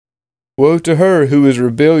Woe to her who is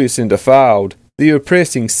rebellious and defiled, the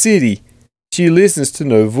oppressing city! She listens to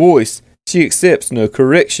no voice, she accepts no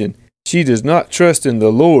correction, she does not trust in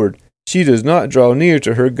the Lord, she does not draw near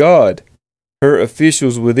to her God. Her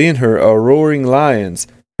officials within her are roaring lions,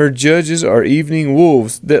 her judges are evening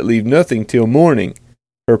wolves that leave nothing till morning.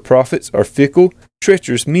 Her prophets are fickle,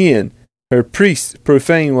 treacherous men, her priests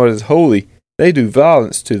profane what is holy, they do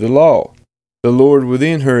violence to the law. The Lord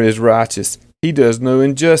within her is righteous, he does no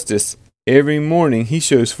injustice. Every morning he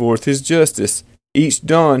shows forth his justice. Each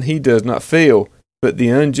dawn he does not fail, but the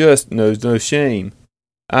unjust knows no shame.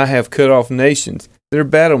 I have cut off nations, their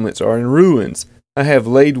battlements are in ruins. I have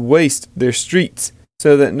laid waste their streets,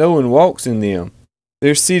 so that no one walks in them.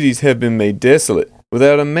 Their cities have been made desolate,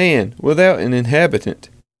 without a man, without an inhabitant.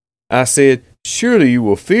 I said, surely you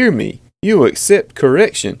will fear me, you will accept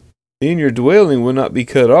correction. Then your dwelling will not be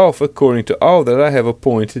cut off according to all that I have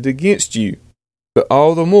appointed against you. But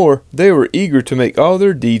all the more they were eager to make all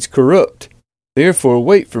their deeds corrupt. Therefore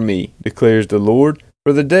wait for me, declares the Lord,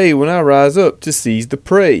 for the day when I rise up to seize the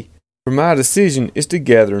prey. For my decision is to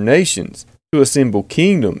gather nations, to assemble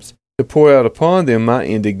kingdoms, to pour out upon them my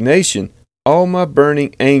indignation, all my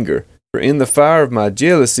burning anger. For in the fire of my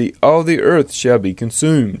jealousy all the earth shall be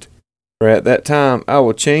consumed. For at that time I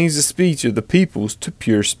will change the speech of the peoples to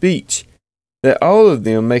pure speech, that all of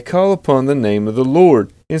them may call upon the name of the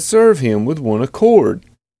Lord, and serve him with one accord.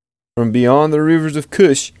 From beyond the rivers of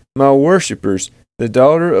Cush, my worshippers, the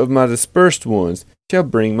daughter of my dispersed ones, shall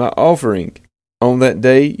bring my offering. On that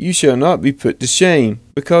day you shall not be put to shame,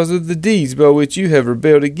 because of the deeds by which you have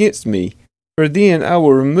rebelled against me. For then I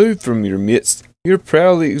will remove from your midst your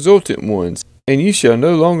proudly exultant ones, and you shall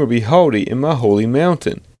no longer be haughty in my holy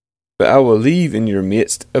mountain. But I will leave in your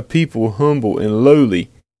midst a people humble and lowly.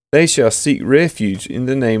 They shall seek refuge in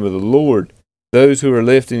the name of the Lord. Those who are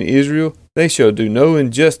left in Israel, they shall do no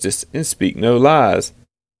injustice and speak no lies.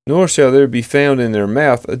 Nor shall there be found in their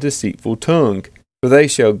mouth a deceitful tongue. For they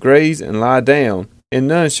shall graze and lie down, and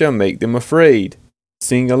none shall make them afraid.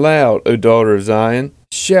 Sing aloud, O daughter of Zion.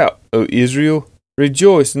 Shout, O Israel.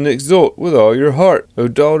 Rejoice and exult with all your heart, O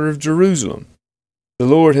daughter of Jerusalem. The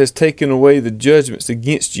Lord has taken away the judgments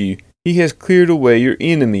against you. He has cleared away your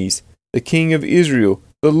enemies. The King of Israel,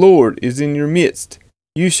 the Lord, is in your midst.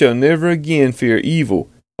 You shall never again fear evil.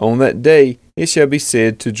 On that day it shall be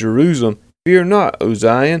said to Jerusalem, Fear not, O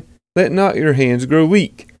Zion, let not your hands grow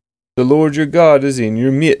weak. The Lord your God is in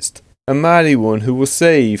your midst, a mighty one who will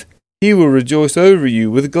save. He will rejoice over you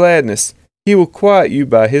with gladness. He will quiet you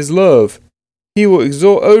by his love. He will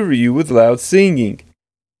exult over you with loud singing.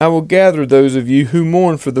 I will gather those of you who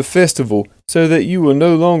mourn for the festival, so that you will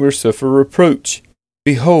no longer suffer reproach.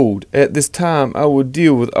 Behold, at this time I will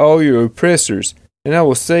deal with all your oppressors, and I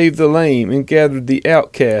will save the lame and gather the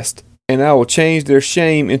outcast, and I will change their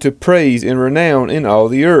shame into praise and renown in all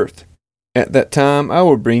the earth. At that time I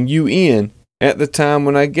will bring you in, at the time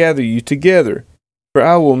when I gather you together. For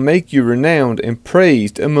I will make you renowned and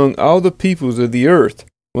praised among all the peoples of the earth,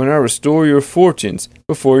 when I restore your fortunes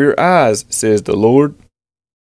before your eyes, says the Lord.